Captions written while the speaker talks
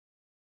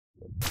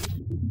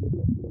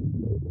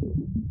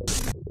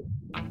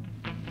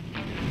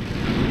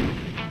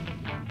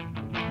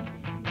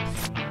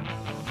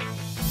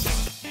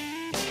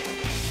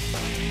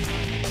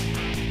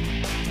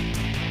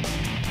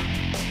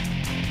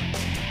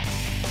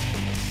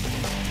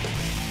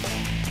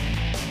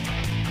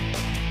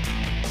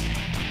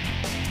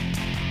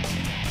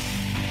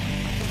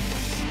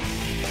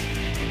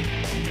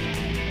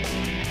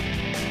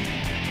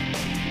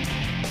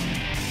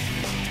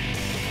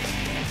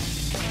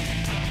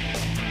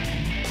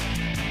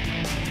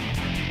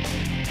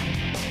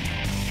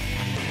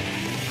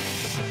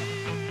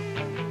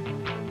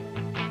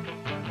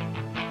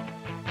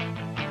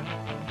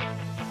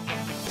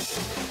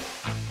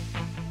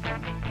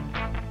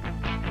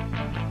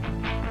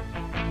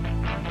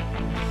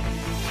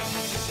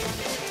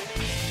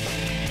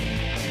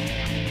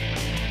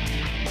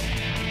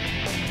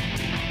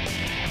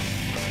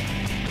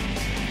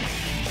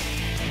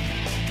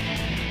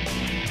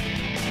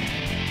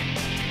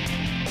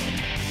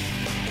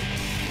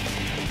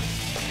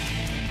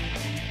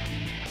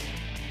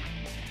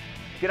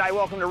G'day,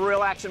 welcome to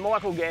Real Action.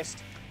 Michael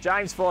Guest,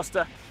 James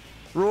Forster,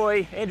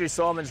 Roy, Andrew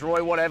Symonds,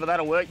 Roy, whatever,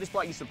 that'll work. This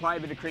bloke used to play a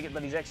bit of cricket,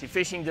 but he's actually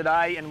fishing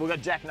today, and we've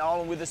got Jack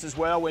Nolan with us as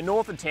well. We're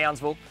north of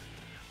Townsville.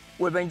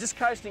 We've been just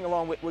coasting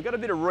along. We've got a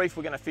bit of reef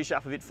we're going to fish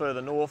up a bit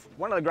further north.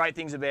 One of the great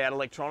things about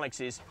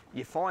electronics is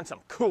you find some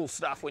cool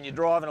stuff when you're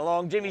driving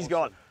along. Jimmy's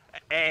got,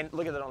 and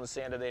look at that on the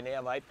sounder there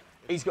now, mate.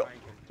 He's got,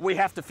 we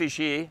have to fish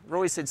here.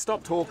 Roy said,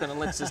 stop talking and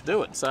let's just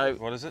do it. So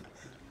what is it?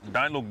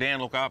 Don't look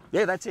down, look up.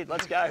 Yeah, that's it,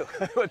 let's go.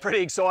 We're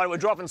pretty excited. We're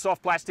dropping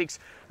soft plastics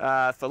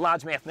for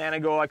largemouth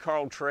nanagai,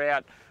 coral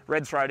trout,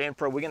 red throat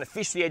emperor. We're going to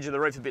fish the edge of the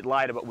reef a bit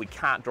later, but we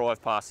can't drive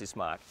past this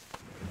mark.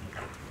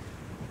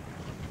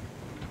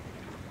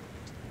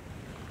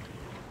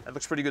 That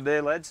looks pretty good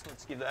there, lads.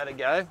 Let's give that a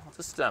go.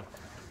 Just what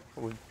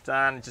we've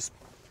done, just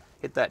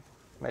hit that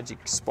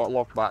magic spot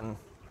lock button.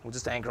 We'll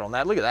just anchor on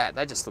that. Look at that,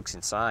 that just looks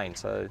insane.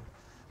 So,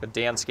 a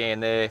down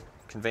scan there,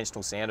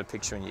 conventional sounder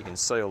picture, and you can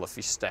see all the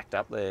fish stacked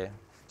up there.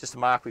 Just a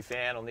mark we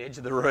found on the edge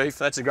of the reef.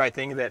 That's a great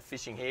thing about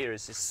fishing here,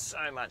 is there's so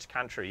much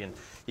country, and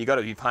you've got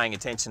to be paying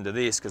attention to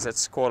this, because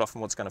that's quite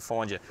often what's going to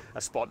find you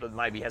a spot that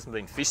maybe hasn't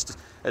been fished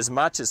as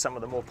much as some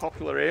of the more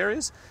popular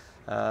areas.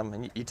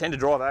 And you tend to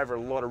drive over a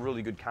lot of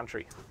really good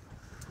country.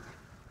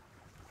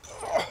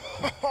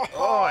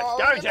 Oh,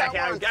 go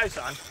Jacko, go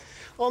son.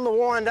 On the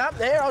wind up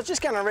there, I was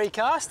just going to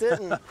recast it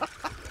and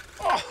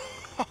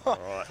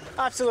Right.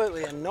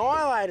 Absolutely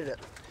annihilated it.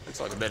 Looks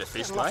like a better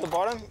fish, Off mate. the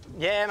bottom.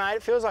 Yeah, mate,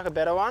 it feels like a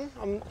better one.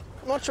 I'm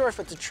not sure if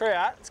it's a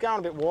trout. It's going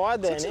a bit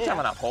wide there It's now.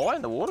 coming up high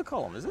in the water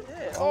column, is it?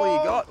 Yeah. Oh, what do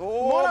you got?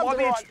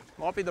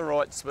 Oh, might be the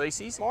right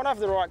species. Might have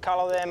the right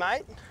colour there,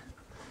 mate.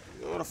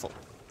 Beautiful.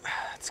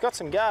 It's got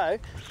some go.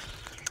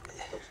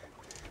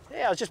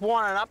 Yeah, I was just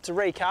winding up to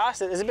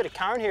recast it. There's a bit of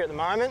current here at the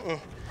moment, and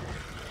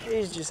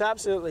he's just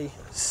absolutely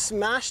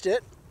smashed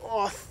it.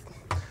 Oh,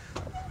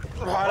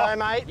 righto,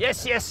 mate.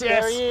 Yes, yes,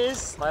 yes. There he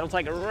is. Mate'll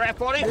take a wrap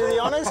on him. Do the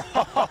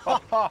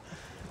honours.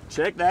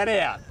 Check that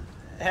out.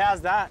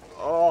 How's that?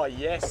 Oh,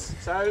 yes.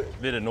 So,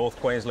 Bit of North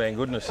Queensland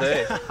goodness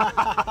there.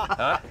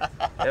 Huh?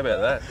 How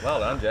about that? Well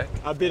done, Jack.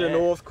 a bit of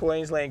North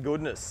Queensland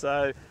goodness.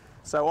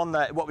 So on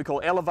the what we call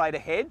elevator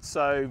head,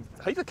 so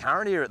heap of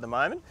current here at the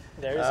moment.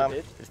 There is a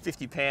bit.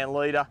 50-pound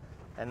leader,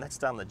 and that's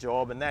done the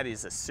job, and that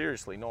is a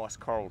seriously nice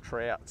coral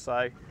trout.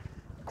 So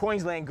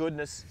Queensland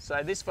goodness.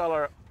 So this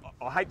fella,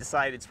 I hate to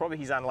say it, it's probably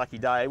his unlucky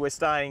day. We're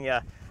staying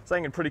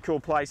in a pretty cool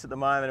place at the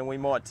moment, and we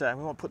might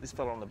put this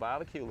fella on the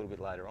barbecue a little bit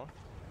later on.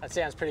 That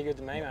sounds pretty good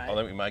to me, mate. I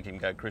think we make him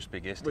go crispy,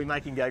 Guesty. We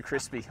make him go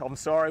crispy. I'm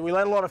sorry, we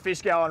let a lot of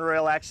fish go on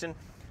Real Action,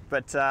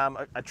 but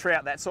a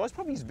trout that size,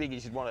 probably as big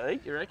as you'd want to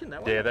eat, you reckon,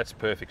 that one? Yeah, that's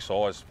perfect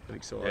size.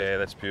 Perfect size. Yeah,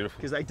 that's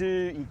beautiful. Because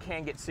you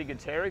can get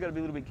ciguatera, got to be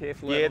a little bit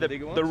careful. Yeah, the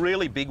bigger ones. the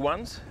really big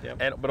ones.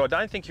 Yep. But I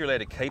don't think you're allowed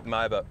to keep them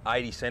over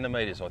 80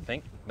 centimetres, I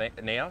think,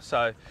 now.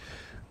 So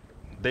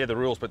they're the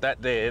rules, but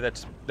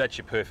that's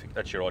your perfect,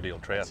 that's your ideal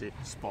trout. That's it,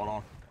 spot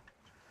on.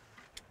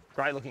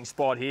 Great looking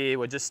spot here.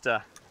 We're just,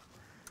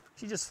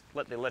 she just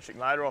let the electric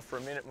motor off for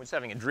a minute. We're just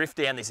having a drift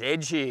down this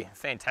edge here.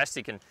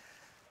 Fantastic. And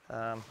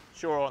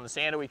sure, on the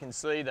sounder we can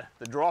see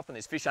the drop and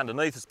there's fish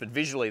underneath us, but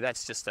visually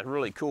that's just a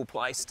really cool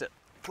place to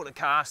put a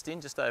cast in,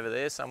 just over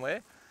there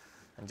somewhere,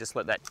 and just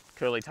let that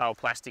curly tail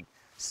plastic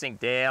sink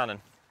down and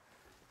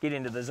get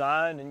into the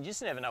zone, and you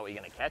just never know what you're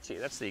going to catch here.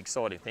 That's the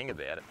exciting thing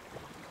about it.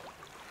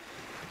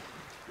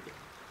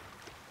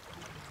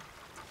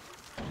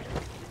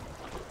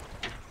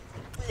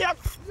 Yep.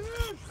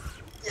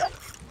 Yep.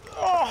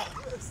 Oh,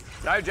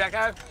 Go,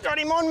 Jacko. got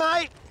him on,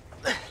 mate.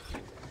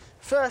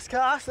 First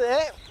cast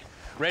there.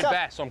 Red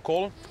bass, I'm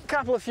calling.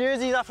 Couple of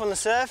fusies up on the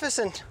surface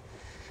and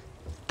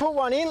put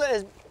one in.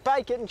 Let's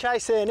bake it and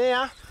chase there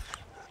now.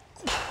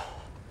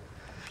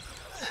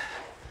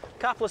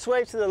 Couple of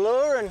sweeps of the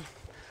lure, and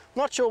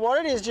not sure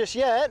what it is just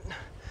yet.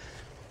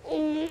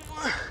 I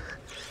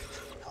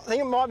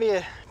think it might be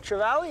a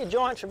trevally, a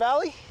giant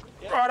trevally.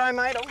 Yep. Righto,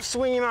 mate, I'll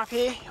swing him up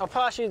here. I'll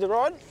pass you the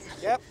rod.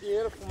 Yep,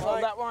 beautiful, mate.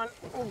 Hold that one.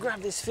 We'll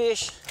grab this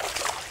fish.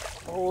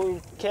 Oh,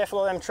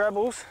 careful of them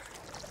trebles.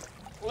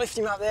 Lift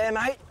him up there,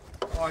 mate.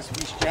 Nice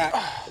fish, Jack.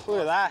 Look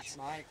at that. Fish,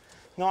 mate.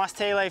 Nice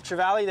tea leaf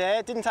trevally there.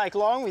 It didn't take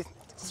long. We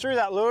threw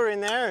that lure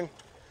in there and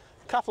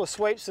a couple of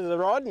sweeps to the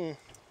rod and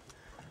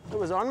it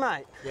was on,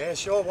 mate. Yeah,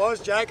 sure was,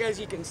 Jack. As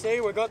you can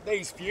see, we've got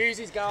these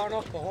fuses going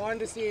off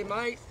behind us here,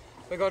 mate.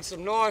 We've got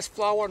some nice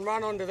flow and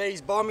run onto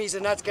these bommies,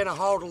 and that's going to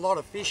hold a lot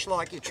of fish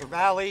like your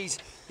trevallies,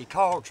 your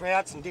coral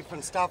trouts and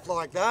different stuff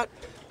like that.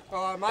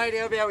 All right, mate,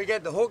 how about we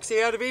get the hooks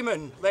out of him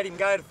and let him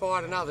go to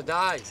fight another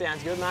day?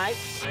 Sounds good, mate.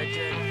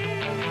 Legend.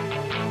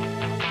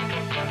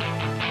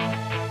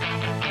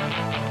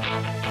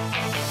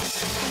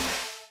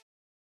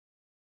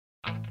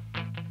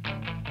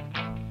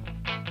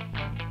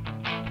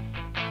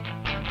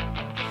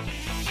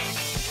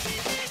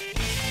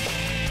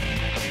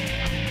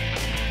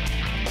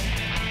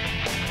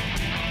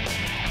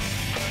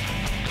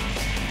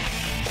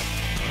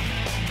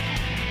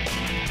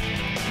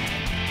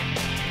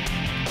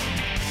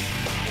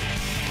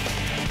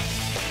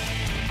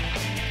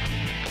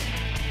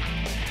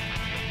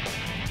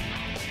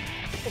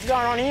 What's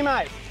going on here,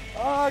 mate?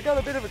 Oh, I got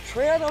a bit of a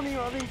trout on him,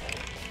 I think.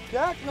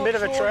 Jack, not Bit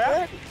of a sure,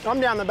 trout. Jack. I'm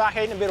down the back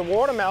eating a bit of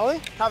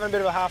watermelon, having a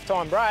bit of a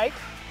half-time break.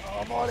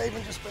 Oh, might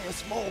even just be a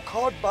small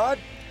cod, bud.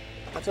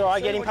 That's all right,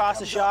 See getting what past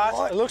the comes up sharks.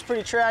 like. It looks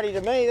pretty trouty to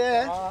me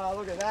there. Oh,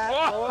 look at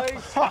that,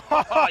 boys.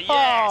 Oh,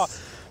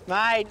 yes!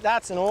 Mate,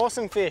 that's an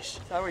awesome fish.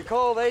 So we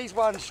call these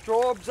ones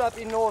straubs up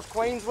in North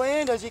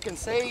Queensland. As you can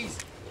see, he's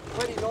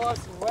pretty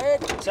nice and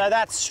red. So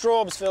that's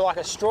straubs for like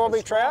a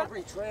strawberry trout?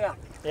 Strawberry trout.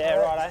 Yeah,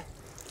 righto.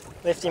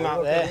 Lift him up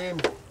Look at there. him.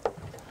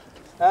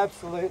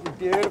 Absolutely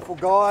beautiful,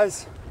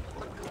 guys.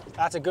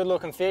 That's a good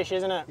looking fish,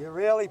 isn't it? You're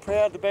really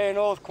proud to be a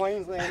North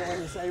Queenslander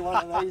when you see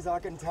one of these, I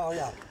can tell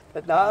you.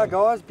 But no,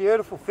 guys,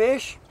 beautiful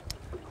fish.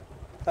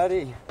 But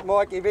he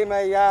might give him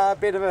a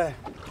bit of a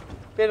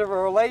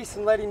release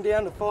and let him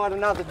down to fight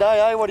another day,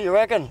 eh? What do you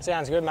reckon?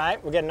 Sounds good, mate.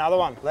 We'll get another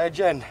one.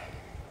 Legend.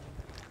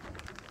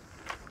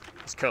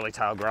 These curly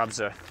tail grubs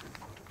are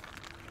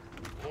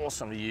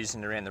awesome to use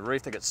in around the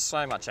reef. They get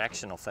so much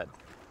action off that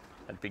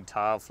big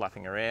tail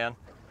flapping around.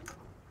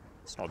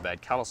 It's not a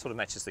bad colour, sort of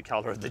matches the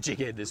colour of the jig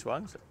head, this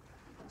one. So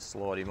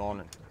slide him on.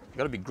 And you've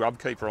got a big grub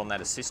keeper on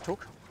that assist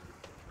hook.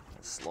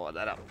 Slide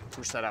that up,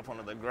 push that up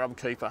onto the grub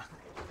keeper.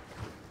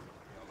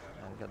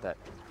 And we've got that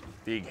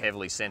big,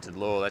 heavily scented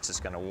lure. That's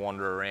just going to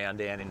wander around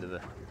down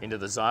into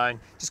the zone.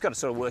 Just got to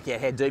sort of work out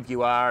how deep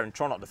you are and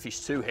try not to fish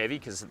too heavy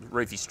because the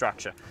reefy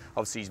structure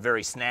obviously is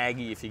very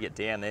snaggy if you get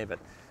down there, but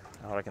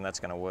I reckon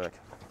that's going to work.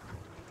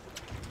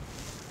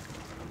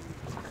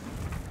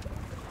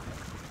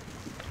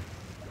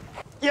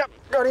 Yep,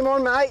 got him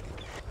on, mate.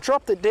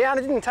 Dropped it down.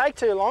 It didn't take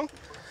too long.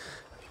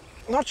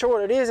 Not sure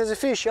what it is. There's a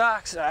few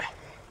sharks, so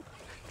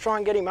try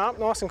and get him up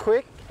nice and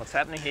quick. What's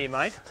happening here,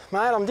 mate?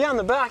 Mate, I'm down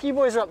the back. You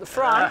boys are up the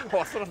front.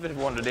 I thought I'd better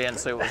wander down and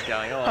see what was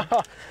going on.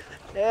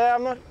 Yeah,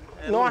 I'm not.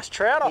 Nice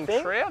trout, I Little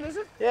think. trout, is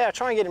it? Yeah,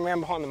 try and get him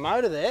around behind the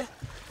motor there.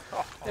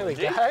 Oh, There we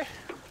jig. go.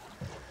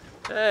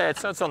 Yeah,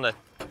 it's on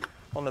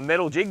the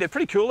metal jig. They're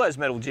pretty cool, those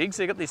metal jigs.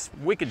 They've got this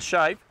wicked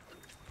shape,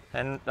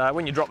 and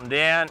when you drop them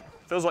down,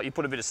 feels like you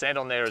put a bit of scent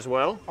on there as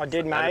well. I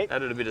did, mate.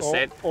 Added a bit of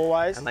scent.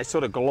 Always. And they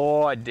sort of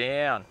glide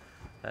down.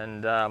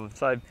 And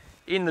so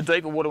in the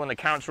deeper water when the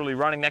current's really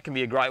running, that can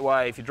be a great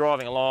way. If you're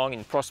driving along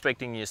and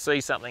prospecting, you see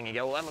something, you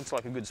go, well, that looks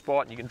like a good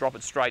spot, and you can drop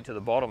it straight to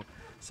the bottom.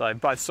 So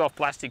both soft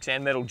plastics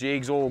and metal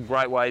jigs, all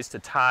great ways to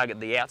target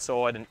the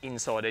outside and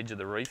inside edge of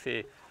the reef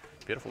here.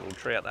 Beautiful little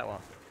trout, that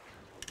one.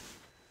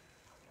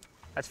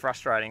 That's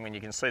frustrating when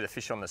you can see the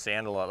fish on the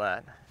sounder like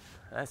that.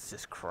 That's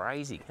just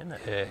crazy, isn't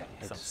it?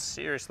 Yeah. Some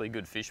seriously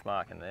good fish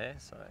marking there.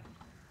 So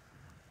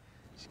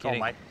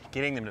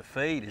Getting them to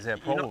feed is our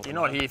problem. you're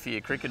not here for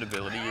your cricket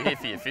ability. You're here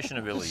for your fishing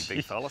ability,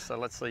 big fella. So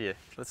let's see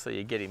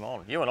you get him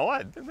on. You and I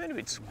have been a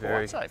bit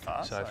quiet so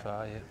far. So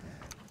far, yeah.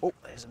 Oh,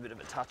 there's a bit of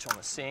a touch on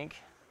the sink.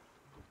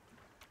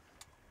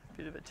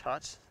 Bit of a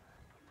touch.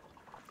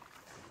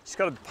 Just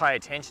got to pay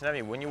attention,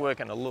 haven't you, when you're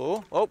working a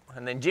lure. Oh,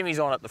 and then Jimmy's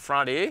on at the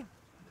front here,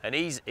 and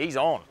he's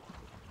on.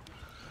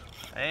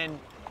 And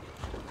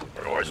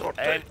Roy's on.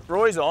 And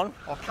Roy's on.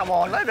 Oh, come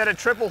on, they've had a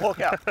triple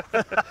hookup.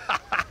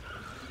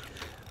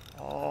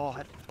 Oh,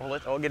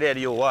 I'll get out of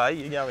your way.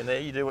 You go in there,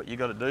 you do what you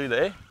got to do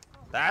there.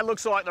 That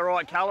looks like the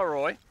right colour,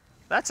 Roy.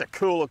 That's a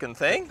cool looking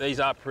thing. These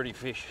are pretty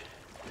fish.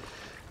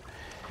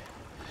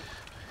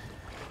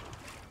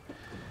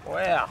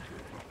 Wow.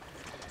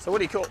 So what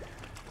do you call,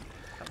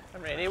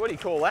 come around here, what do you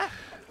call that?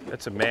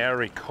 That's a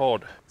Maori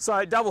cod.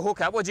 So double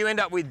hookup, what'd you end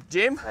up with,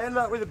 Jim? I ended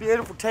up with a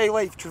beautiful tea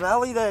leaf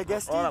trevally there,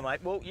 Guesty. Righto, mate.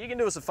 Well, you can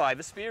do us a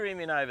favour, spear him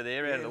in over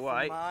there, out of the Beautiful,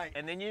 way, mate.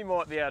 and then you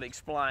might be able to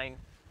explain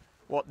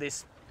what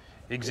this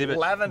Exhibit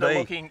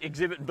lavender-looking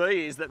Exhibit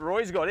B is that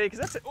Roy's got here, because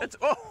that's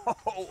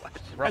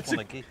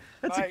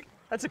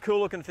a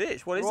cool-looking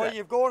fish. What is Roy, that?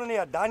 you've gone and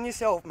outdone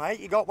yourself, mate.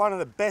 You got one of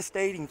the best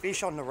eating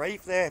fish on the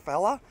reef there,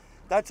 fella.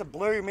 That's a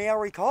blue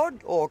Maori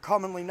cod, or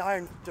commonly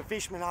known to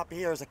fishermen up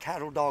here as a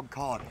cattle dog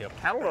cod. Yep.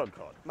 Cattle dog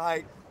cod.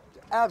 Mate,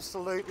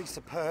 absolutely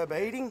superb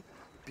eating.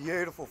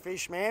 Beautiful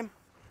fish, man.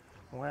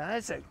 Wow,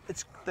 it's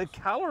the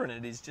colour in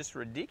it is just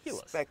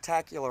ridiculous.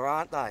 Spectacular,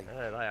 aren't they?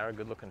 Yeah, they are a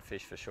good looking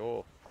fish for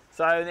sure.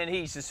 So then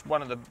he's just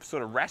one of the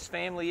sort of wrasse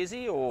family, is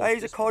he? Or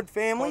He's a cod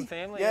family. Cod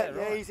family, yeah,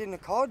 right. he's in the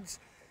cods.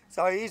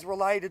 So he's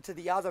related to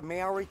the other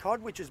Maori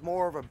cod, which is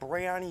more of a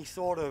browny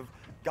sort of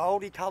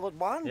goldy coloured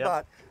one, Yep.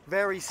 but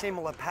very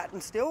similar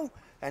pattern still.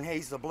 And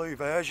he's the blue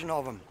version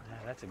of him. Yeah,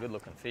 that's a good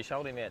looking fish.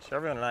 Hold him out. Show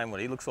everyone a name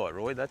what he looks like,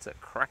 Roy. That's a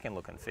cracking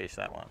looking fish,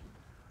 that one.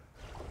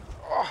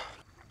 Oh.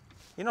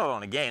 You're not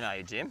on again, are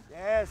you, Jim?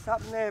 Yeah,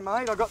 something there,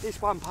 mate. I got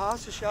this one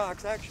past the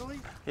sharks, actually.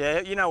 Yeah,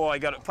 you know why I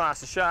got it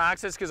past the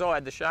sharks? That's because I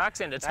had the sharks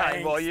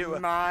entertained while you were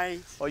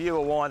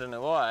winding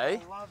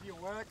away. I love your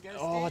work, Guesty.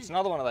 Oh, it's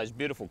another one of those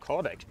beautiful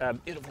cod,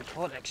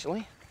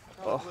 actually.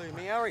 Oh, blue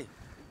Maori.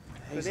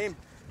 For them.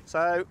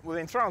 So we've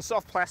been throwing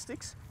soft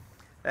plastics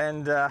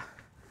and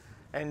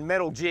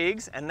metal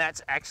jigs, and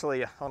that's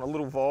actually on a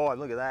little vibe.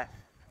 Look at that.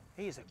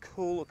 He is a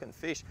cool looking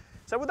fish.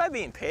 So would they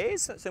be in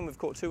pairs? Then we've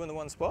caught two in the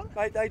one spot?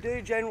 They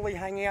do generally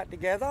hang out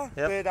together,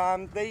 Yep.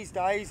 but these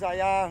days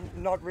they are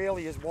not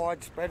really as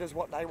widespread as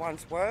what they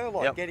once were.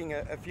 Like Yep. getting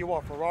a few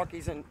off the rock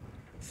isn't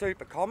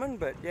super common,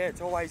 but yeah,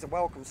 it's always a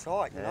welcome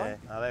sight, you know? Yeah,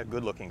 no, they're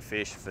good looking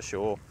fish for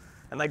sure.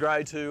 And they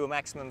grow to a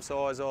maximum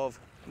size of?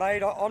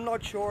 Mate, I'm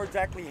not sure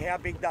exactly how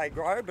big they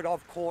grow, but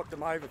I've caught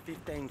them over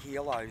 15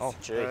 kilos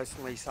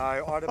personally. So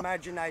I'd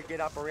imagine they get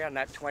up around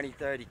that 20,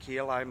 30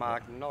 kilo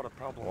mark, not a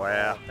problem.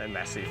 Wow, they're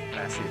massive,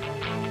 massive.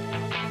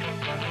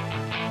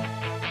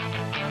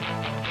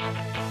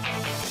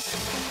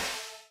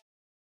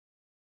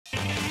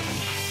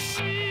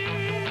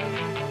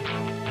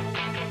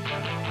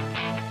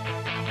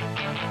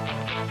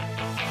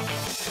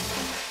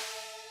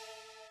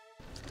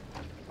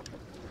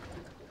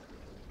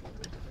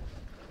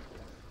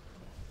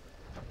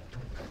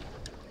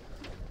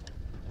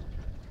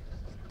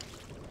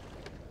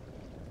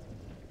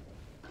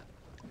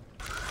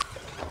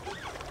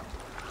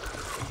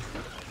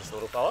 This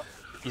little fella?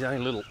 He's only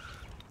little.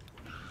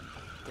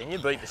 Can you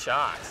beat the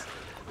sharks?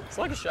 It's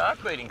like a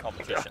shark beating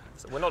competition.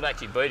 So we're not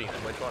actually beating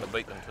them, we're trying to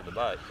beat them to the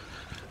boat.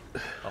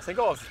 I think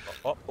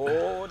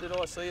did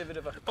I see a bit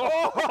of a...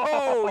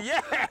 Oh,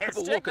 yes!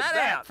 Well, Check look at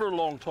that out. for a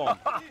long time.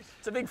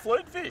 It's a big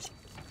flute fish.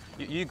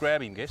 You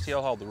grab him, Guesty.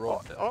 I'll hold the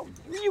rod. Oh,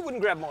 you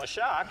wouldn't grab my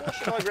shark. Why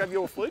should I grab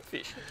your flute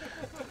fish?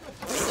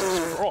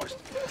 Christ.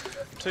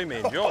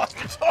 Two-man job.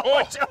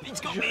 Oh,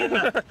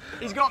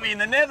 he's got me in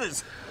the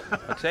nethers.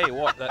 I tell you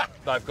what,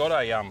 they've got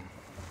a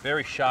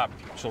very sharp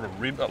sort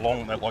of rib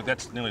along that, like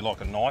that's nearly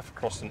like a knife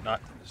across the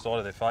side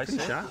of their face.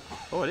 Pretty sharp.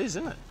 Oh, it is,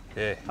 isn't it?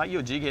 Yeah. Take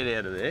your jig head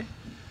out of there.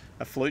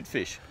 A flute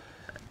fish.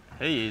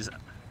 He's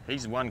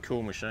one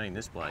cool machine,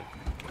 this bloke.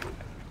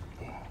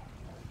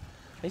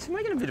 He's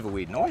making a bit of a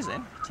weird noise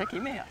then. Check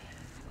him out.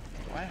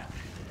 Wow.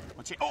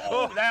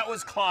 Oh, that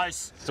was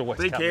close. It's always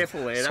Be coming.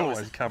 careful there. It's That always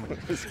was coming.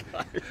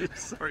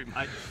 Sorry,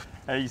 mate.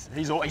 He's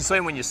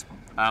seen when you're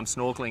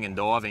snorkeling and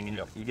diving, and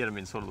you get them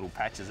in sort of little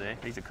patches there.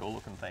 He's a cool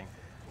looking thing.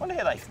 I wonder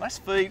how they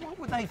must feed. What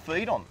would they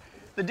feed on?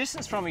 The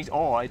distance from his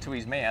eye to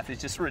his mouth is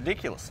just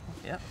ridiculous.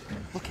 Yeah.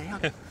 Look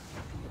out.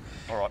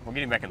 All right, we'll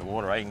get him back in the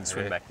water. He can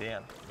swim back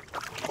down.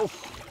 Oh,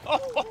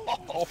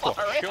 Off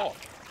a shot.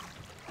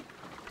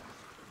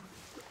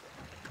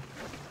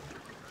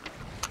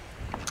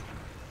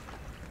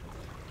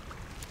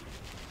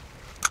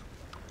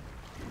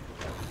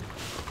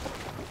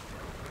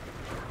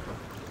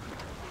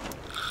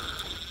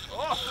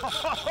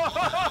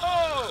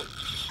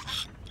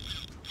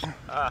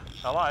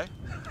 Hello.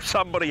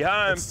 Somebody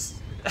home.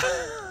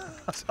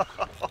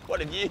 What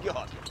have you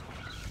got?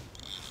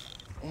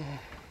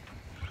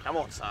 Come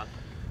on, son.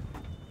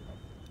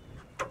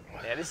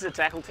 Now, this is a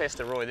tackle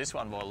tester, Roy, this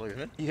one, by the look of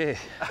it. Yeah,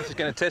 this is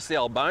going to test the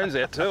old bones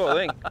out too, I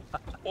think.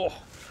 Oh.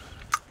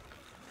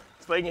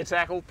 Speaking of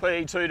tackle,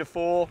 PE 2 to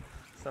 4,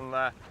 some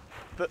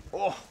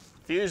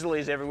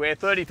fusiliers everywhere,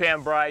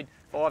 30-pound braid,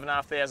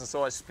 5,500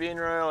 size spin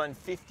reel, and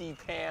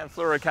 50-pound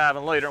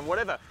fluorocarbon leader, and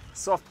whatever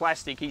soft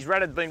plastic. He's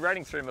been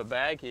ratting through my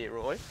bag here,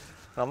 Roy.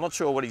 I'm not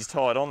sure what he's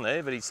tied on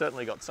there, but he's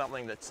certainly got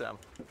something that's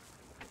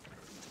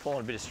pulling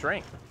a bit of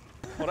string.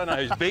 I don't know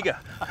who's bigger.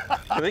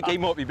 I think he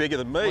might be bigger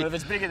than me. Well, if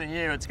it's bigger than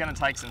you, it's going to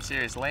take some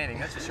serious landing,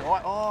 that's for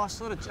sure. I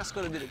sort of just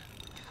got a bit of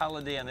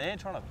colour down there,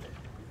 trying to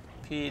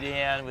peer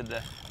down with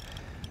the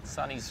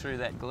sunnies through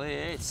that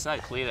glare. It's so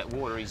clear, that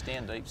water. He's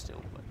down deep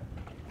still. But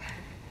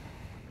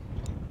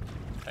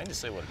keen to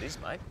see what it is,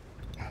 mate.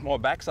 My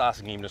back's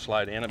asking him to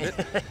slow down a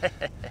bit.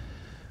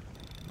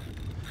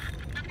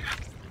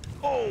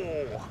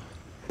 Oh!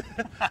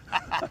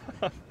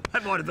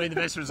 That might have been the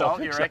best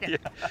result, you reckon? Yeah.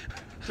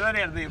 Turned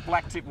out to be a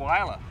black-tip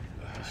whaler,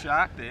 a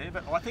shark there,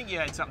 but I think you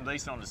had something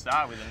decent on to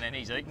start with, and then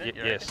he's eaten it.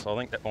 Yes, I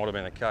think that might have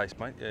been the case,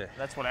 mate. Yeah.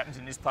 That's what happens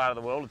in this part of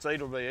the world. It's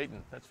eat or be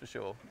eaten, that's for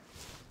sure.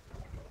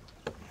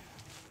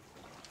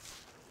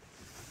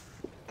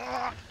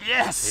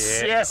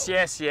 Yes,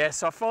 yeah.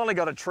 yes. I finally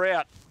got a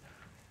trout,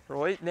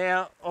 Roy.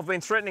 Now, I've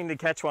been threatening to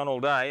catch one all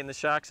day, and the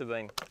sharks have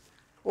been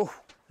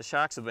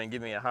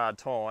giving me a hard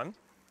time.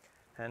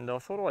 And I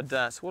thought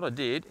I'd, so what I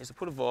did is I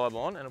put a vibe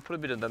on and I put a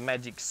bit of the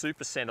magic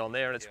super scent on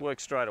there and it's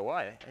worked straight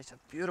away. It's a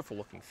beautiful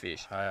looking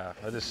fish.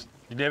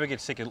 You never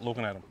get sick of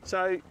looking at them.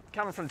 So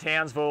coming from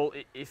Townsville,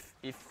 if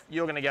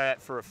you're going to go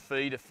out for a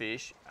feeder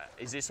fish,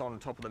 is this on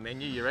top of the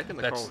menu, you reckon,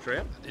 the coral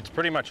trout? It's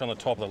pretty much on the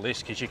top of the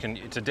list because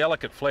it's a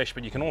delicate flesh,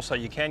 but you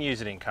can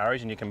use it in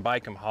curries and you can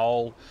bake them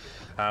whole,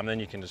 then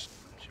you can just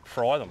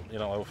fry them, you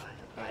know.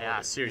 They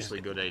are seriously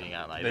good eating,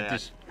 aren't they?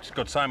 It's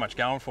got so much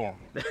going for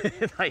them.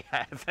 They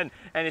have, and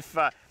if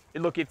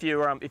look, if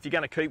you're going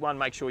to keep one,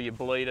 make sure you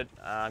bleed it,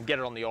 get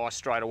it on the ice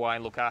straight away,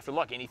 and look after it.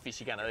 Like any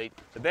fish you're going to eat,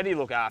 the better you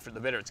look after it, the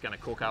better it's going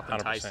to cook up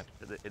and 100%. taste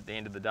at the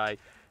end of the day.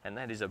 And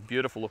that is a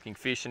beautiful looking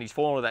fish, and he's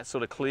fallen with that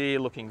sort of clear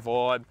looking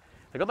vibe.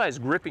 They've got those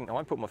gripping, I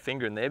won't put my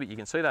finger in there, but you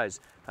can see those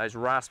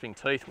rasping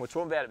teeth. We were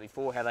talking about it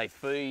before, how they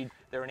feed.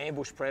 They're an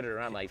ambush predator,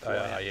 aren't they?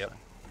 Yeah.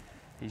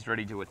 He's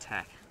ready to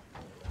attack.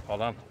 Well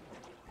done.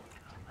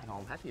 And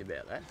I'm happy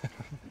about that.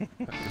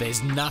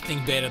 There's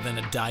nothing better than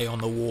a day on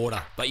the water,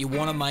 but you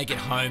want to make it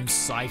home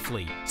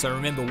safely. So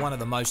remember, one of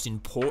the most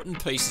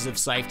important pieces of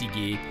safety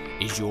gear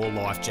is your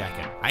life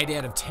jacket. 8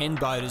 out of 10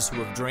 boaters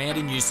who have drowned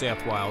in New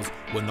South Wales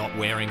were not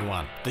wearing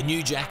one. The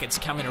new jackets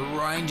come in a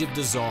range of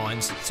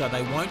designs, so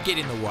they won't get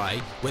in the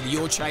way, whether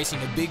you're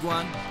chasing a big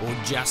one or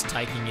just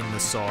taking in the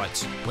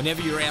sights.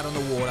 Whenever you're out on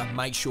the water,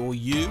 make sure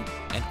you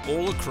and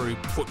all the crew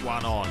put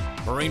one on.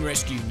 Marine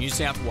Rescue New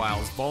South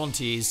Wales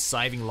volunteers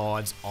saving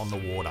lives on the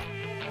water.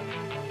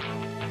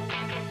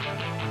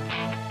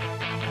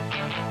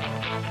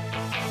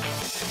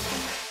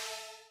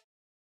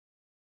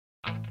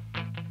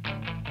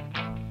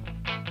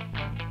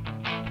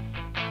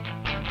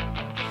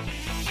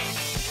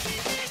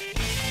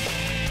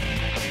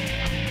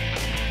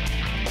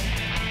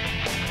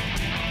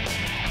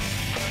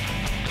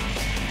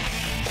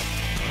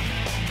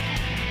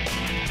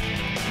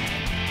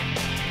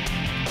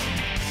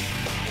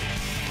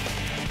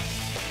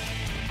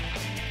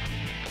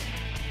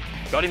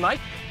 Got him, mate?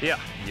 Yeah.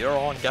 You're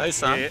on. Go,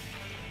 son. Yeah.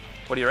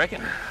 What do you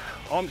reckon?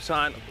 I'm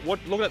saying,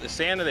 looking at the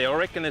sound of there, I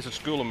reckon there's a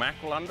school of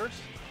mackerel under us.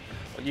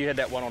 You had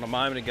that one on a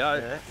moment ago.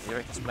 Yeah. You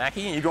reckon it's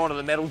mackie? And you going to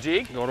the metal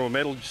jig? Gone to a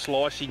metal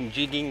slicing,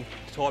 jigging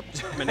type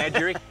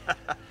menagerie.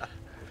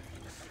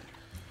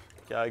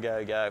 Go,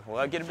 go, go. Well,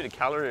 I'll get a bit of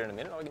colour here in a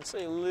minute. I can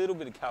see a little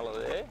bit of colour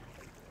there.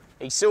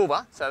 He's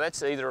silver, so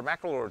that's either a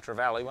mackerel or a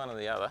trevally, one or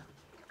the other.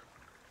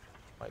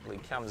 Wait till he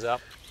comes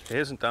up. He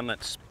hasn't done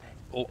that.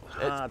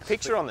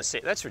 Picture on the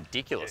set, that's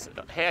ridiculous.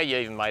 Yeah. How you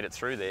even made it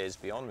through there is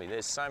beyond me.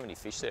 There's so many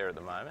fish there at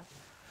the moment.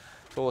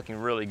 It's all looking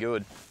really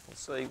good.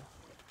 Let's see.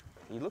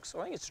 He looks,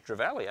 I think it's a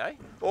trevally, eh?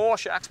 Oh,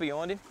 shark's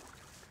behind him.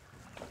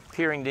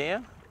 Peering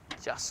down.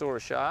 Just saw a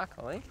shark,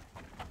 I think.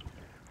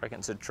 Reckon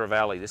it's a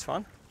trevally, this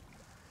one.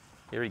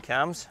 Here he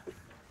comes.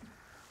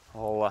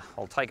 I'll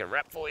take a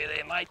wrap for you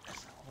there, mate.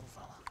 Little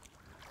fella.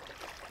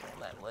 On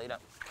that leader.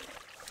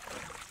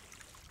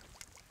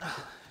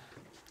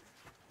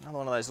 Another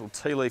one of those little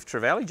tea leaf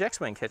trevally. Jack's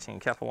been catching a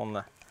couple on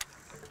the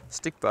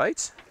stick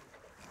baits.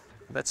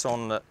 That's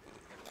on the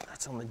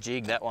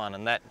jig, that one,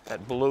 and that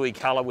bluey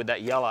colour with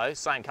that yellow,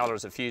 same colour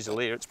as a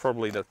fusilier. It's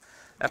probably the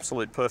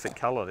absolute perfect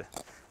colour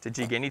to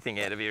jig anything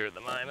out of here at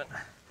the moment.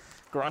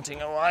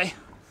 Grunting away.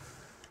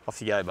 Off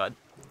you go, bud.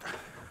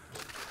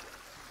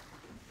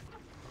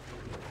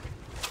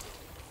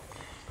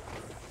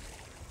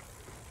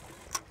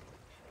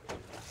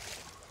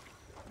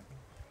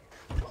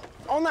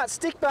 On that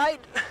stick bait.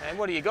 And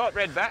what do you got?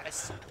 Red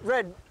bass?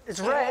 Red, it's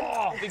red.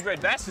 Oh, big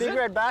red bass, is Big it?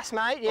 red bass,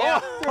 mate, yeah.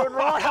 Threw it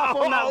right up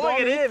on that look at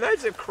bommy. him,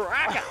 that's a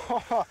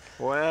cracker.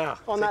 Wow.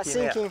 On that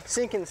check him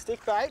sinking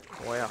stick bait.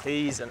 out. Wow,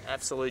 he's an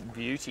absolute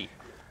beauty.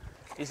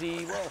 Is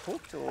he well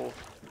hooked or?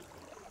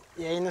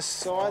 Yeah, in the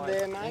side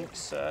there, mate. I think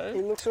so.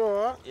 He looks all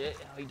right. Yeah,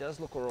 he does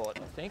look all right,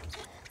 I think.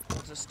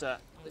 I'll just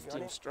lift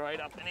him straight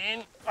up and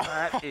in.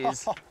 That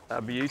is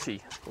a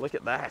beauty. Look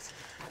at that.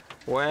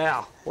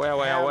 Wow, wow,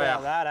 wow, How wow.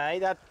 about that,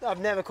 eh? I've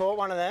never caught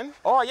one of them.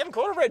 Oh, you haven't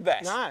caught a red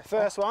bass? No,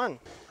 first one.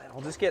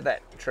 I'll just get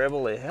that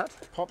treble out.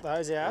 Pop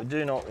those We out.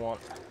 do not want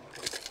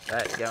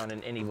that going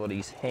in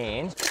anybody's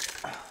hands.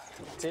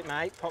 That's it,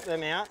 mate. Pop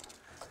them out.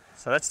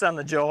 So that's done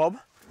the job.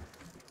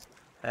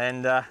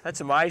 And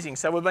that's amazing.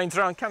 So we've been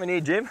come in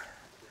here, Jim.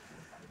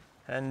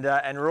 And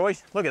Roy,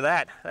 look at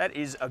that. That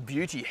is a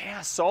beauty.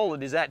 How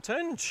solid is that?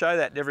 Turn and show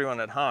that to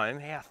everyone at home,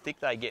 how thick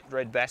they get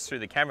red bass through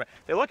the camera.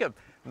 They're like a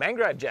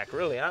mangrove jack,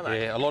 really, aren't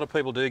they? Yeah, a lot of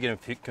people do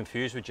get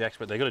confused with jacks,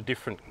 but they've got a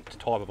different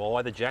type of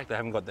eye, the jack. They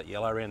haven't got that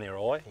yellow around their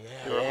eye.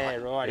 Yeah,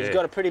 right. Yeah. He's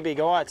got a pretty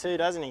big eye too,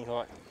 doesn't he?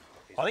 Like,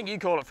 I think you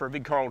called it for a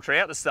big coral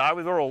trout to start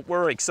with.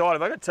 We're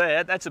excited. I've got to tell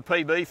you, that's a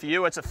PB for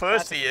you. It's a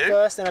first for you.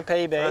 First and a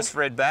PB. First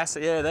red bass.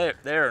 Yeah,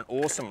 they're an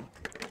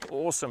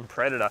awesome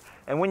predator.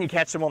 And when you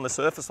catch them on the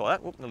surface like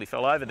that, whoop, nearly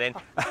fell over then,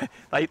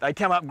 they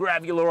come up,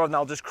 grab your lure and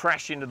they'll just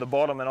crash into the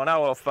bottom. And I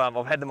know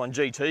I've had them on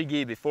GT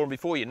gear before, and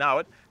before you know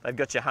it, they've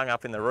got you hung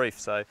up in the reef.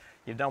 So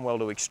you've done well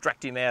to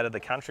extract him out of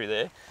the country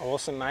there.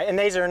 Awesome, mate. And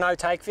these are a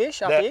no-take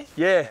fish up here?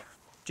 Yeah.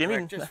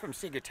 Jimmy? Just from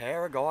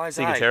ciguatera, guys.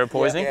 Ciguatera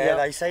poisoning? Yeah,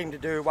 they seem to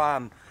do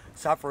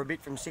suffer a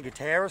bit from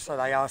ciguatera, so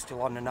they are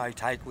still on the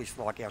no-take list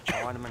like our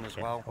Chinamen as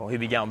well. Well, he'll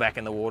be going back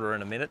in the water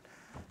in a minute.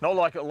 Not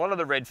like a lot of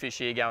the redfish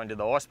here go into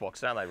the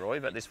icebox, don't they, Roy?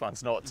 But this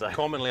one's not. So.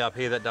 Commonly up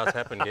here that does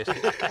happen, Guesty.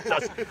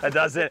 It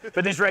does it.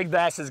 But this red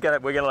bass we're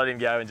going to let him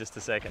go in just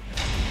a second.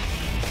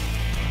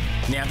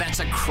 Now that's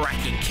a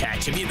cracking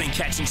catch. Have you been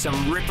catching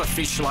some ripper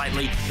fish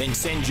lately? Then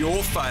send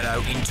your photo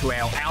into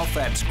our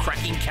Alfab's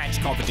Cracking Catch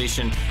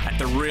competition at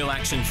the Real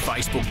Action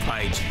Facebook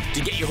page.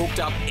 To get you hooked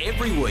up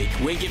every week,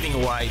 we're giving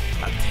away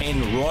a Penn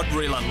rod,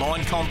 reel and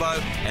line combo,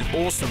 an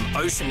awesome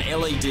Ocean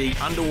LED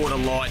underwater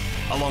light,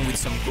 along with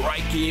some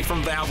great gear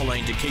from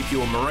Valvoline to keep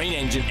your marine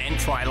engine and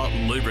trailer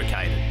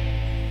lubricated.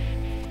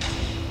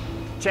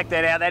 Check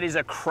that out. That is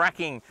a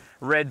cracking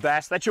red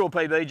bass. That's your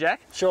PB, Jack?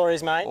 Sure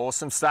is, mate.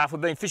 Awesome stuff.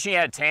 We've been fishing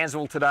out at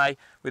Townsville today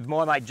with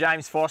my mate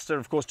James Forster,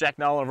 of course Jack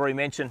Nolan I've already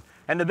mentioned,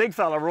 and the big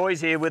fella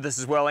Roy's here with us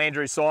as well,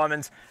 Andrew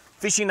Symonds,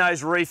 fishing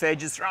those reef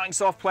edges, throwing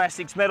soft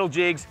plastics, metal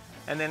jigs,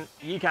 and then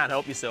you can't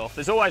help yourself.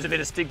 There's always a bit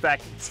of stick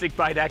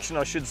bait action,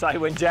 I should say,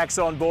 when Jack's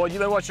on board.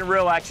 You've been watching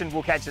Real Action.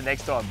 We'll catch you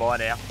next time. Bye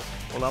now.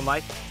 Well done,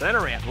 mate. Turn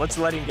around. Let's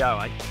let him go,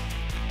 eh?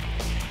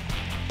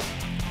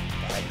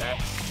 Take that.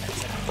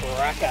 That's a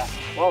cracker.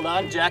 Well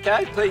done,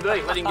 Jacko.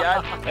 PB, let him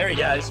go. There he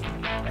goes.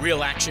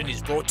 Real Action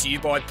is brought to you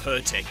by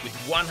Pertec with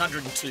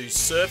 102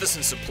 service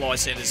and supply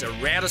centres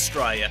around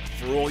Australia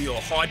for all your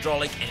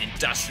hydraulic and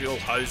industrial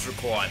hose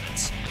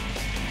requirements.